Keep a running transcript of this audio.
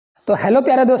तो हेलो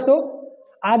प्यारे दोस्तों,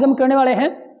 आज हम करने वाले हैं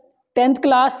 10th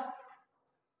क्लास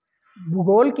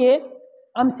भूगोल के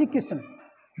एमसी क्वेश्चन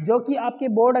जो कि आपके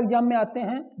बोर्ड एग्जाम में आते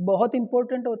हैं, बहुत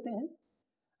इंपॉर्टेंट होते हैं।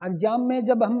 एग्जाम में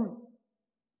जब हम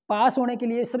पास होने के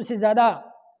लिए सबसे ज़्यादा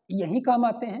यही काम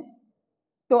आते हैं।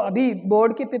 तो अभी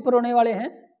बोर्ड के पेपर होने वाले हैं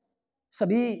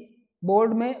सभी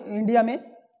बोर्ड में इंडिया में,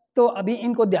 तो अभी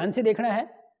इनको ध्यान से देखना है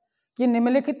कि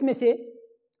निम्नलिखित में से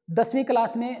 10वीं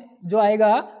क्लास में जो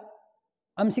आएगा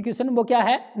एमसी क्वेश्चन वो क्या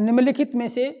है। निम्नलिखित में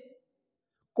से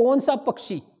कौन सा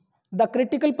पक्षी द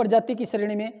क्रिटिकल प्रजाति की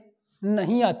श्रेणी में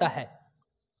नहीं आता है।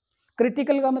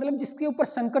 क्रिटिकल का मतलब जिसके ऊपर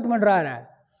संकट मंडरा रहा है,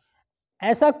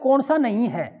 ऐसा कौन सा नहीं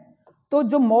है। तो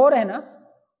जो मोर है ना,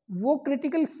 वो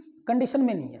क्रिटिकल कंडीशन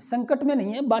में नहीं है, संकट में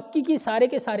नहीं है। बाकी की सारे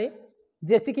के सारे,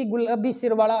 जैसे कि गुलाबी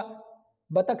सिर वाला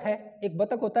बतख है, एक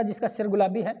बतख होता है जिसका सिर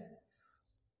गुलाबी है,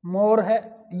 मोर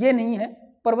है, ये नहीं है।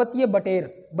 पर्वतीय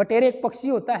बटेर, बटेर एक पक्षी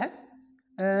होता है,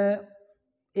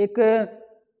 एक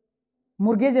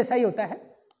मुर्गे जैसा ही होता है।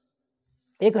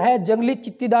 एक है जंगली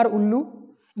चित्तीदार उल्लू।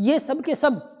 ये सब के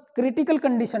सब क्रिटिकल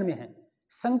कंडीशन में हैं,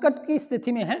 संकट की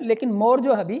स्थिति में हैं, लेकिन मोर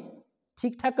जो है अभी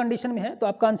ठीक ठाक कंडीशन में है। तो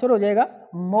आपका आंसर हो जाएगा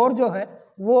मोर जो है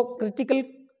वो क्रिटिकल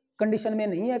कंडीशन में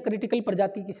नहीं है, क्रिटिकल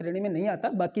प्रजाति की श्रेणी में नहीं आता,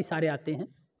 बाकी सारे आते हैं।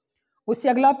 उससे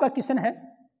अगला आपका क्वेश्चन है,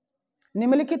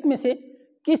 निम्नलिखित में से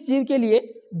किस जीव के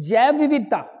लिए जैव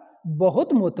विविधता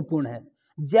बहुत महत्वपूर्ण है।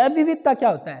 जैव विविधता क्या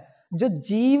होता है? जो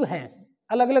जीव हैं,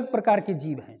 अलग अलग प्रकार के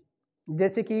जीव हैं,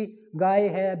 जैसे कि गाय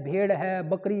है, भेड़ है,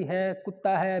 बकरी है,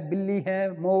 कुत्ता है, बिल्ली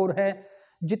है, मोर है,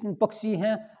 जितने पक्षी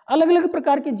हैं, अलग अलग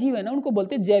प्रकार के जीव है ना, उनको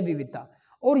बोलते हैं जैव विविधता।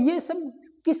 और ये सब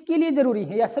किसके लिए जरूरी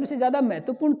है या सबसे ज्यादा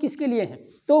महत्वपूर्ण किसके लिए है?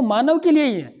 तो मानव के लिए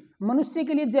ही है, मनुष्य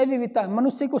के लिए जैव विविधता।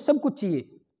 मनुष्य को सब कुछ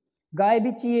चाहिए, गाय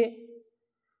भी चाहिए,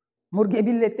 मुर्गे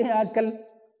भी लेते हैं आजकल,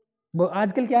 वो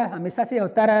आजकल क्या हमेशा से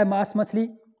होता रहा है, मांस मछली।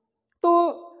 तो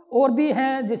और भी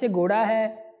हैं, जैसे घोड़ा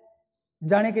है,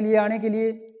 जाने के लिए आने के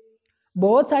लिए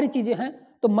बहुत सारी चीजें हैं।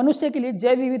 तो मनुष्य के लिए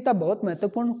जैव विविधता बहुत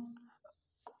महत्वपूर्ण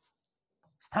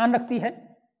स्थान रखती है।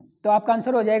 तो आपका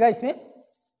आंसर हो जाएगा इसमें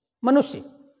मनुष्य।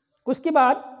 उसके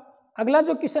बाद अगला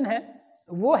जो क्वेश्चन है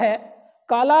वो है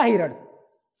काला हिरण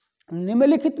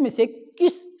निम्नलिखित में से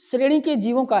किस श्रेणी के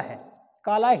जीवों का है।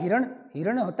 काला हिरण,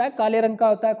 हिरण होता है काले रंग का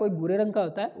होता है, कोई भूरे रंग का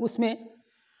होता है, उसमें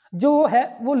जो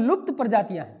है वो लुप्त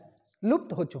प्रजातियां हैं,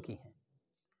 लुप्त हो चुकी हैं,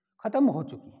 खत्म हो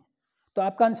चुकी हैं। तो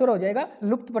आपका आंसर हो जाएगा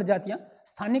लुप्त प्रजातियां।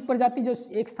 स्थानिक प्रजाति जो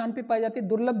एक स्थान पे पाई जाती है,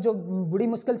 दुर्लभ जो बड़ी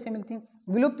मुश्किल से मिलती हैं,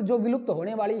 विलुप्त जो विलुप्त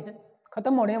होने वाली है,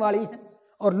 खत्म होने वाली है,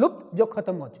 और लुप्त जो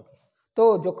खत्म हो चुकी है।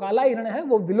 तो जो काला हिरण है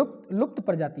वो लुप्त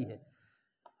प्रजाति है।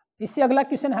 इससे अगला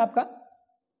क्वेश्चन है आपका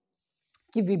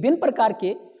कि विभिन्न प्रकार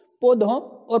के पौधों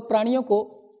और प्राणियों को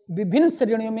विभिन्न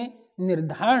श्रेणियों में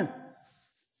निर्धारण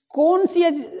कौन सी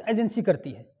एजेंसी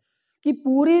करती है? कि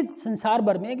पूरे संसार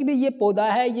भर में कि भाई ये पौधा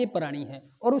है, ये प्राणी है,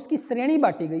 और उसकी श्रेणी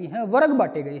बांटी गई है, वर्ग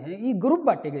बांटे गए हैं, ये ग्रुप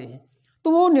बांटे गए हैं,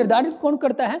 तो वो निर्धारित कौन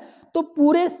करता है? तो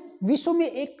पूरे विश्व में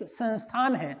एक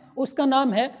संस्थान है, उसका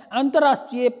नाम है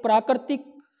अंतर्राष्ट्रीय प्राकृतिक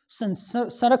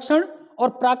संरक्षण और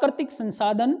प्राकृतिक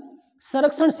संसाधन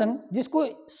संरक्षण संघ, जिसको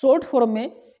शॉर्ट फॉर्म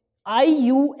में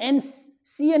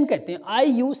IUCN कहते हैं,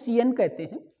 IUCN कहते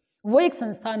हैं। वो एक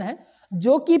संस्थान है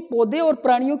जो कि पौधे और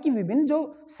प्राणियों की विभिन्न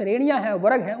जो श्रेणियां हैं,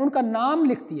 वर्ग हैं, उनका नाम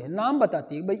लिखती है, नाम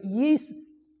बताती है। भाई ये इस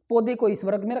पौधे को इस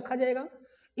वर्ग में रखा जाएगा,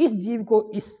 इस जीव को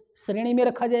इस श्रेणी में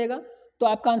रखा जाएगा। तो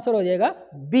आपका आंसर हो जाएगा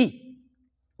बी।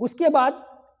 उसके बाद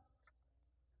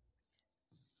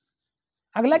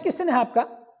अगला क्वेश्चन है आपका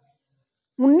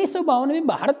 1952 में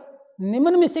भारत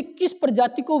निम्न में से किस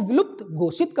प्रजाति को विलुप्त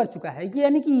घोषित कर चुका है?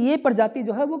 यानी कि ये प्रजाति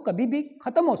जो है वो कभी भी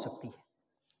खत्म हो सकती है।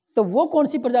 तो वो कौन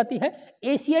सी प्रजाति है?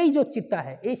 एशियाई जो चित्ता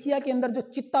है, एशिया के अंदर जो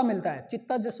चित्ता मिलता है,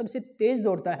 चित्ता जो सबसे तेज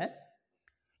दौड़ता है,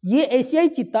 ये एशियाई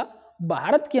चित्ता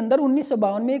भारत के अंदर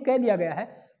 1952 में कह दिया गया है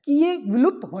कि ये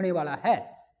विलुप्त होने वाला है।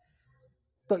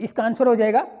 तो इसका आंसर हो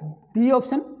जाएगा डी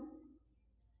ऑप्शन।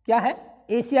 क्या है?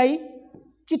 एशियाई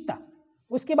चित्ता।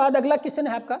 उसके बाद अगला क्वेश्चन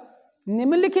है आपका,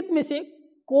 निम्नलिखित में से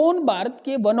कौन भारत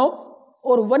के वनों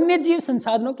और वन्य जीव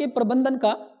संसाधनों के प्रबंधन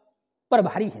का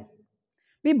प्रभारी है?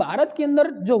 भी भारत के अंदर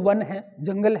जो वन है,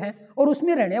 जंगल है, और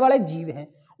उसमें रहने वाले जीव हैं,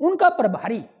 उनका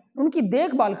प्रभारी, उनकी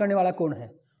देखभाल करने वाला कौन है?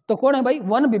 तो कौन है भाई?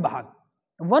 वन विभाग।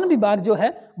 वन विभाग जो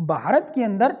है भारत के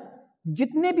अंदर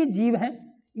जितने भी जीव हैं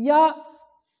या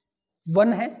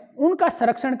वन है, उनका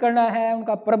संरक्षण करना है,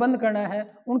 उनका प्रबंध करना है,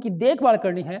 उनकी देखभाल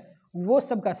करनी है, वो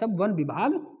सब का सब वन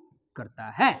विभाग करता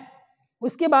है।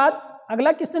 उसके बाद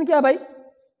अगला क्वेश्चन क्या है भाई?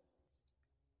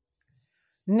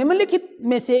 निम्नलिखित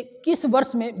में से किस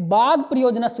वर्ष में बाघ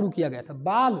परियोजना शुरू किया गया था?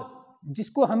 बाघ,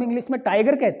 जिसको हम इंग्लिश में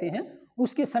टाइगर कहते हैं,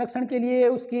 उसके संरक्षण के लिए,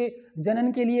 उसके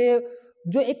जनन के लिए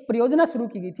जो एक परियोजना शुरू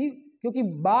की गई थी, क्योंकि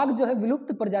बाघ जो है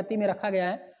विलुप्त प्रजाति में रखा गया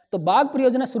है। तो बाघ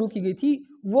परियोजना शुरू की गई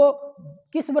थी, वो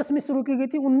किस वर्ष में शुरू की गई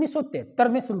थी? 1973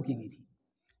 में शुरू की गई थी।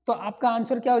 तो आपका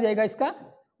आंसर क्या हो जाएगा इसका?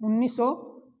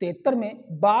 1973 में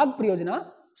बाघ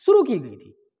परियोजना शुरू की गई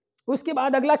थी। उसके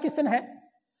बाद अगला क्वेश्चन है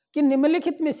कि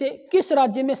निम्नलिखित में से किस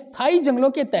राज्य में स्थायी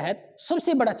जंगलों के तहत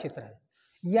सबसे बड़ा क्षेत्र है?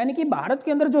 यानी कि भारत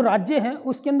के अंदर जो राज्य हैं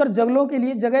उसके अंदर जंगलों के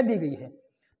लिए जगह दी गई है।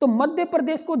 तो मध्य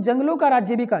प्रदेश को जंगलों का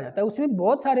राज्य भी कहा जाता है, उसमें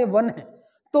बहुत सारे वन हैं।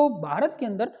 तो भारत के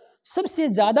अंदर सबसे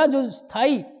ज्यादा जो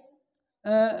स्थायी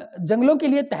जंगलों के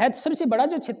लिए तहत सबसे बड़ा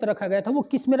जो क्षेत्र रखा गया था वो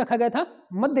किस में रखा गया था?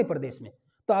 मध्य प्रदेश में।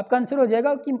 तो आपका आंसर हो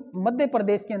जाएगा कि मध्य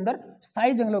प्रदेश के अंदर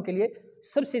स्थायी जंगलों के लिए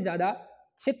सबसे ज्यादा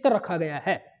क्षेत्र रखा गया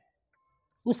है।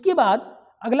 उसके बाद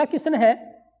अगला क्वेश्चन है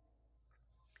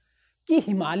कि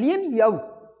हिमालयन यव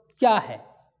क्या है?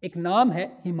 एक नाम है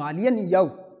हिमालयन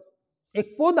यव,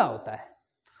 एक पौधा होता है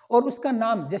और उसका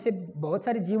नाम, जैसे बहुत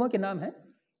सारे जीवों के नाम हैं,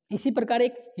 इसी प्रकार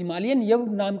एक हिमालयन यव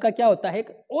नाम का क्या होता है? एक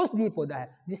औषधीय पौधा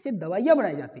है जिससे दवाइयां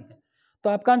बनाई जाती हैं। तो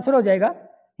आपका आंसर हो जाएगा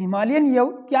हिमालयन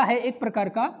यव क्या है? एक प्रकार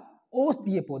का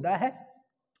औषधीय पौधा है।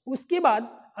 उसके बाद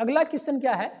अगला क्वेश्चन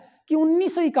क्या है कि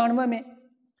 1991 में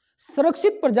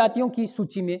सुरक्षित प्रजातियों की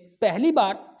सूची में पहली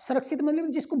बार, सुरक्षित मतलब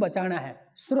जिसको बचाना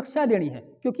है, सुरक्षा देनी है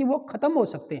क्योंकि वो खत्म हो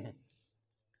सकते हैं,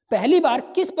 पहली बार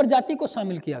किस प्रजाति को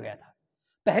शामिल किया गया था?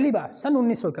 पहली बार सन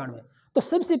 1991। तो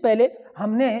सबसे पहले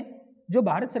हमने, जो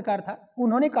भारत सरकार था,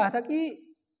 उन्होंने कहा था कि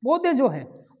पौधे जो हैं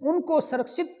उनको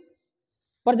सुरक्षित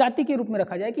प्रजाति के रूप में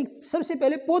रखा जाए, कि सबसे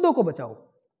पहले पौधों को बचाओ,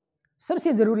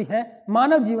 सबसे जरूरी है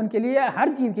मानव जीवन के लिए, हर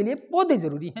जीव के लिए पौधे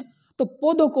जरूरी हैं। तो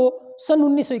पौधों को सन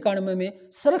 1991 में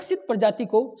सुरक्षित प्रजाति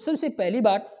को सबसे पहली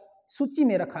बार सूची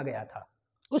में रखा गया था।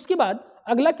 उसके बाद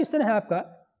अगला क्वेश्चन है आपका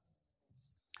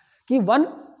कि वन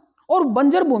और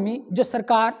बंजर भूमि जो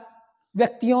सरकार,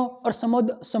 व्यक्तियों और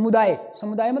समुदाय,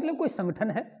 समुदाय मतलब कोई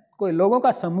संगठन है, कोई लोगों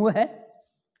का समूह है,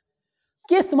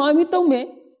 के स्वामित्व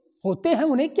में होते हैं,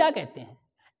 उन्हें क्या कहते हैं?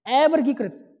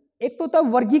 अवर्गीकृत। एक तो था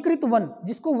वर्गीकृत वन,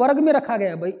 जिसको वर्ग में रखा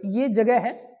गया, भाई ये जगह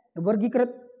है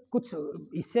वर्गीकृत, कुछ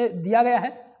इससे दिया गया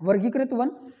है वर्गीकृत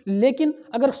वन। लेकिन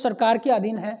अगर सरकार के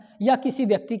अधीन है या किसी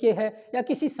व्यक्ति के है या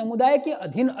किसी समुदाय के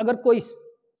अधीन अगर कोई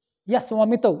या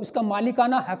स्वामित्व, उसका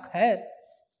मालिकाना हक है,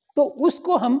 तो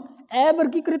उसको हम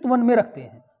अवर्गीकृत वन में रखते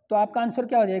हैं। तो आपका आंसर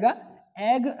क्या हो जाएगा?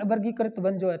 अवर्गीकृत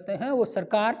वन जो होते हैं वो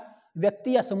सरकार,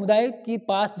 व्यक्ति या समुदाय के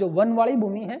पास जो वन वाली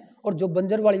भूमि है और जो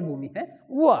बंजर वाली भूमि है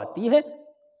वो आती है।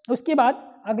 उसके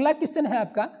बाद अगला क्वेश्चन है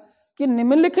आपका कि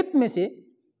निम्नलिखित में से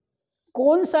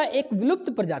कौन सा एक विलुप्त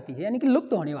प्रजाति है, यानी कि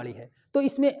लुप्त होने वाली है? तो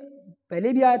इसमें पहले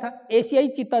भी आया था, एशियाई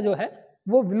चीता जो है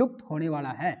वो विलुप्त होने वाला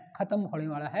है, खत्म होने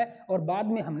वाला है, और बाद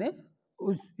में हमने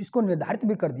इसको निर्धारित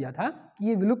भी कर दिया था कि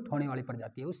ये विलुप्त होने वाली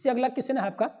प्रजाति है। उससे अगला क्वेश्चन है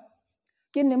आपका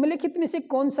कि निम्नलिखित में से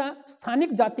कौन सा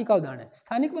स्थानिक जाति का उदाहरण है?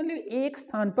 स्थानिक मतलब एक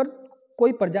स्थान पर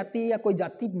कोई प्रजाति या कोई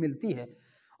जाति मिलती है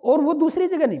और वो दूसरी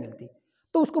जगह नहीं मिलती,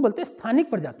 तो उसको बोलते हैं स्थानिक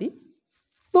प्रजाति।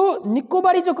 तो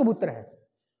निकोबारी जो कबूतर है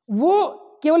वो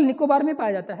केवल निकोबार में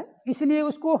पाया जाता है, इसलिए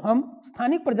उसको हम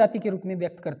स्थानिक प्रजाति के रूप में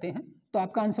व्यक्त करते हैं। तो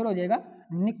आपका आंसर हो जाएगा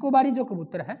निकोबारी जो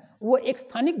कबूतर है वो एक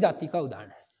स्थानिक जाति का उदाहरण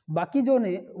है। बाकी जो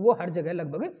ने वो हर जगह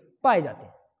लगभग पाए जाते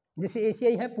हैं, जैसे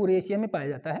एशियाई है पूरे एशिया में पाया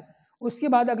जाता है। उसके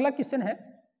बाद अगला क्वेश्चन है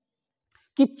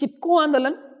कि चिपको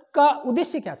आंदोलन का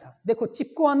उद्देश्य क्या था? देखो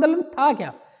चिपको आंदोलन था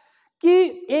क्या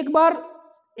कि एक बार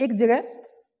एक जगह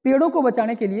पेड़ों को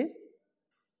बचाने के लिए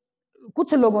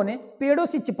कुछ लोगों ने पेड़ों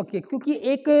से चिपक के, क्योंकि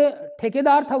एक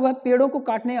ठेकेदार था वह पेड़ों को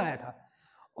काटने आया था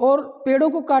और पेड़ों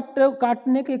को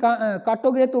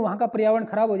काटोगे तो वहां का पर्यावरण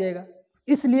खराब हो जाएगा,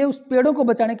 इसलिए उस पेड़ों को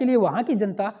बचाने के लिए वहां की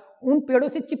जनता उन पेड़ों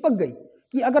से चिपक गई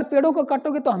कि अगर पेड़ों को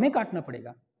काटोगे तो हमें काटना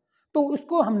पड़ेगा। तो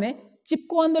उसको हमने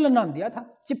चिपको आंदोलन नाम दिया था।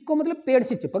 चिपको मतलब पेड़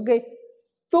से चिपक गए।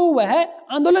 तो वह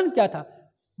आंदोलन क्या था?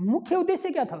 मुख्य उद्देश्य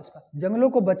क्या था उसका? जंगलों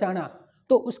को बचाना।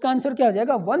 तो उसका आंसर क्या हो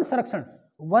जाएगा? वन संरक्षण।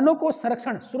 वनों को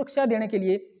संरक्षण, सुरक्षा देने के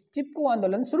लिए चिपको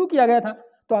आंदोलन शुरू किया गया था।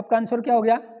 तो आपका आंसर क्या हो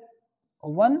गया?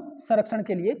 वन संरक्षण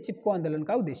के लिए चिपको आंदोलन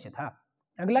का उद्देश्य था।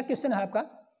 अगला क्वेश्चन है आपका,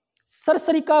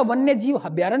 सरसरिका वन्य जीव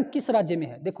अभ्यारण्य किस राज्य में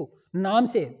है? देखो नाम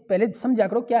से पहले समझा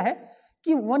करो क्या है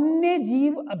कि वन्य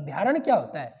जीव अभ्यारण्य क्या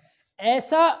होता है।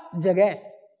 ऐसा जगह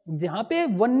जहां पे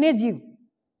वन्य जीव,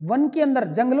 वन के अंदर,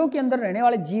 जंगलों के अंदर रहने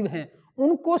वाले जीव हैं,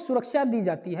 उनको सुरक्षा दी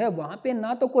जाती है। वहां पे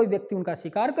ना तो कोई व्यक्ति उनका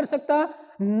शिकार कर सकता,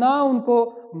 ना उनको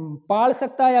पाल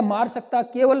सकता या मार सकता,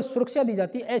 केवल सुरक्षा दी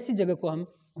जाती है। ऐसी जगह को हम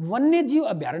वन्य जीव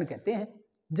अभ्यारण्य कहते हैं।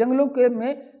 जंगलों के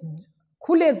में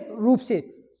खुले रूप से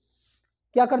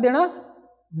क्या कर देना,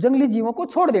 जंगली जीवों को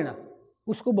छोड़ देना,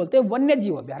 उसको बोलते हैं वन्य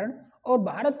जीव अभ्यारण्य। और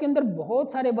भारत के अंदर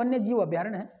बहुत सारे वन्य जीव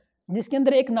अभ्यारण्य हैं, जिसके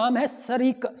अंदर एक नाम है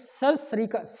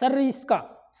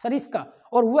सरिस्का,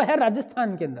 और वह है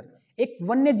राजस्थान के अंदर एक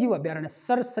वन्य जीव अभ्यारण्य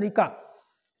सरसरिका।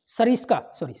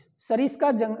 सरिस्का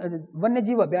वन्य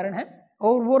जीव अभ्यारण्य है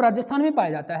और वो राजस्थान में पाया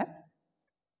जाता है।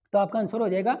 तो आपका आंसर हो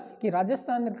जाएगा कि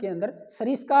राजस्थान के अंदर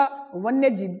सरिस्का वन्य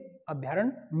जीव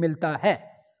अभ्यारण्य मिलता है।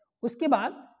 उसके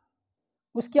बाद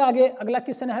उसके आगे अगला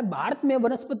क्वेश्चन है, भारत में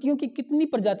वनस्पतियों की कितनी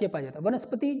प्रजातियां पाई जाती है?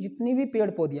 वनस्पति जितनी भी पेड़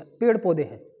पौधे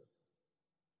हैं,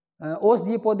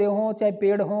 औषधीय पौधे हों चाहे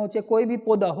पेड़ हों चाहे कोई भी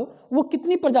पौधा हो, वो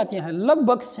कितनी प्रजातियां हैं?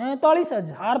 लगभग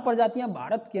 47,000 प्रजातियां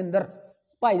भारत के अंदर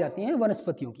पाई जाती हैं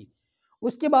वनस्पतियों की।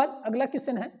 उसके बाद अगला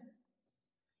क्वेश्चन है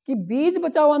कि बीज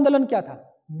बचाओ आंदोलन क्या था?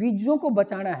 बीजों को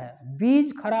बचाना है,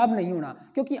 बीज खराब नहीं होना,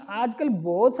 क्योंकि आजकल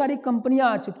बहुत सारी कंपनियां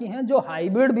आ चुकी हैं जो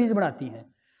हाइब्रिड बीज बनाती हैं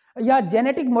या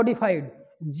जेनेटिक मॉडिफाइड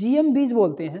जीएम बीज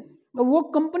बोलते हैं, वो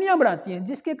कंपनियां बनाती हैं,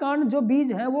 जिसके कारण जो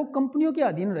बीज हैं वो कंपनियों के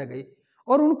अधीन रह गए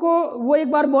और उनको वो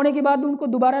एक बार बोने के बाद उनको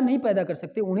दोबारा नहीं पैदा कर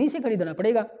सकते, उन्हीं से खरीदना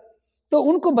पड़ेगा। तो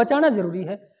उनको बचाना जरूरी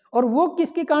है। और वो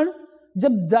किसके कारण?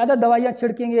 जब ज़्यादा दवाइयाँ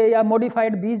छिड़केंगे या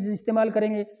मॉडिफाइड बीज इस्तेमाल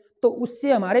करेंगे तो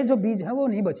उससे हमारे जो बीज हैं वो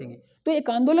नहीं बचेंगे। तो एक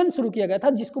आंदोलन शुरू किया गया था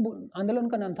जिसको आंदोलन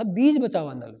का नाम था बीज बचाओ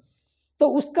आंदोलन। तो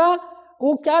उसका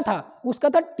वो क्या था? उसका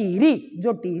था टिहरी,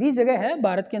 जो टिहरी जगह है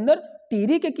भारत के अंदर,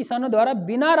 टिहरी के किसानों द्वारा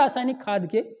बिना रासायनिक खाद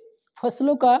के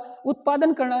फसलों का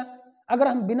उत्पादन करना। अगर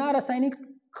हम बिना रासायनिक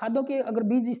खादों के अगर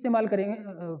बीज इस्तेमाल करेंगे,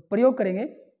 प्रयोग करेंगे,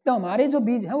 तो हमारे जो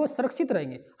बीज हैं वो सुरक्षित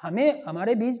रहेंगे, हमें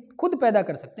हमारे बीज खुद पैदा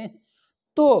कर सकते हैं।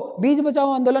 तो बीज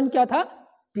बचाओ आंदोलन क्या था?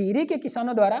 टिहरी के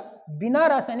किसानों द्वारा बिना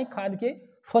रासायनिक खाद के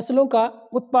फसलों का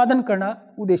उत्पादन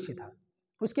करना उद्देश्य था।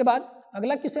 उसके बाद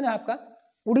अगला क्वेश्चन है आपका,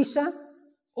 उड़ीसा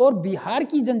और बिहार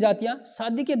की जनजातियां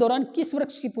शादी के दौरान किस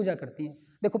वृक्ष की पूजा करती हैं?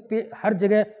 देखो हर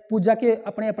जगह पूजा के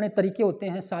अपने अपने तरीके होते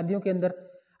हैं। शादियों के अंदर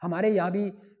हमारे यहाँ भी,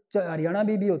 हरियाणा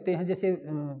भी होते हैं, जैसे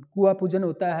कुआं पूजन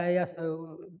होता है, या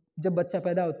जब बच्चा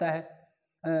पैदा होता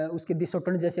है उसके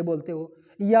दिसोटन जैसे बोलते हो,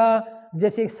 या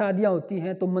जैसे शादियाँ होती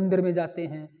हैं तो मंदिर में जाते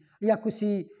हैं, या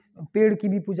किसी पेड़ की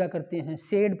भी पूजा करते हैं,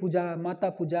 सेड पूजा, माता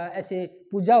पूजा, ऐसे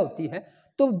पूजा होती है।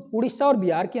 तो उड़ीसा और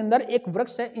बिहार के अंदर एक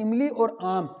वृक्ष है इमली और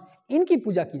आम, इनकी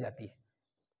पूजा की जाती है।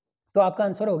 तो आपका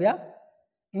आंसर हो गया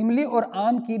इमली और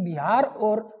आम की बिहार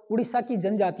और उड़ीसा की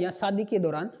जनजातियां शादी के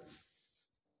दौरान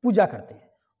पूजा करते हैं।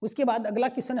 उसके बाद अगला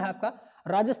क्वेश्चन है आपका,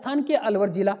 राजस्थान के अलवर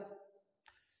जिला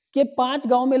के 5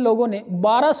 गांव में लोगों ने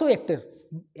 1200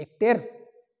 हेक्टेयर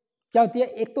क्या होती है?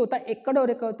 एक तो होता है एकड़ और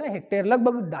एक होता है हेक्टेयर,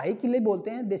 लगभग 2.5 किले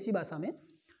बोलते हैं देसी भाषा में,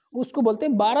 उसको बोलते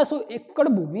हैं। 1200 एकड़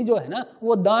भूमि जो है ना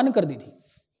वो दान कर दी थी।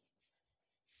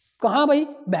 कहाँ भाई?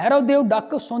 भैरव देव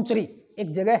डाक सोंचरी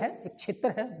एक जगह है, एक क्षेत्र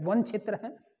है, वन क्षेत्र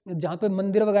है जहाँ पे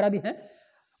मंदिर वगैरह भी हैं।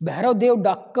 भैरव देव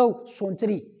डाक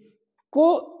सोंचरी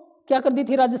को क्या कर दी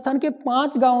थी? राजस्थान के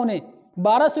 5 गांवों ने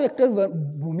 1200 हेक्टेयर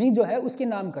भूमि जो है उसके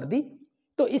नाम कर दी।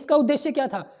 तो इसका उद्देश्य क्या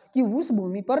था कि उस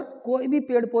भूमि पर कोई भी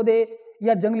पेड़ पौधे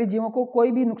या जंगली जीवों को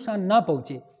कोई भी नुकसान ना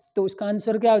पहुंचे। तो इसका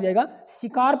आंसर क्या हो जाएगा?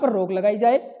 शिकार पर रोक लगाई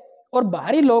जाए और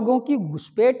बाहरी लोगों की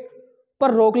घुसपैठ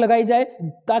पर रोक लगाई जाए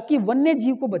ताकि वन्य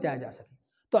जीव को बचाया जा सके।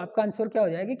 तो आपका आंसर क्या हो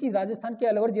जाएगा कि राजस्थान के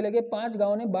अलवर जिले के 5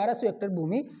 गांवों ने 1200 हेक्टेयर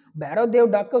भूमि भैरव देव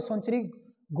डाक सेंचुरी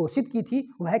घोषित की थी।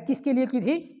 वह किसके लिए की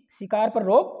थी? शिकार पर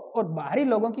रोक और बाहरी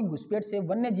लोगों की घुसपैठ से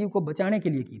वन्य जीव को बचाने के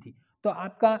लिए की थी। तो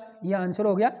आपका यह आंसर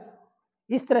हो गया।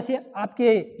 इस तरह से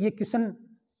आपके ये क्वेश्चन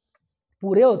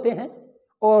पूरे होते हैं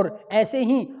और ऐसे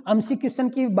ही एमसी क्वेश्चन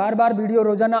की बार बार वीडियो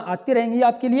रोजाना आती रहेंगी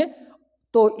आपके लिए।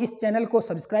 तो इस चैनल को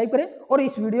सब्सक्राइब करें और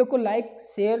इस वीडियो को लाइक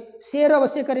शेयर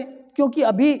अवश्य करें, क्योंकि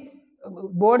अभी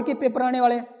बोर्ड के पेपर आने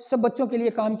वाले हैं, सब बच्चों के लिए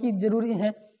काम की जरूरी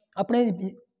है। अपने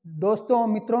दोस्तों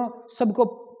मित्रों सबको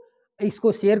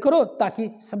इसको शेयर करो ताकि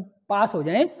सब पास हो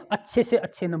जाएं अच्छे से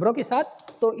अच्छे नंबरों के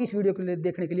साथ। तो इस वीडियो को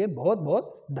देखने के लिए बहुत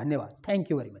बहुत धन्यवाद।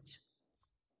 Thank you very much.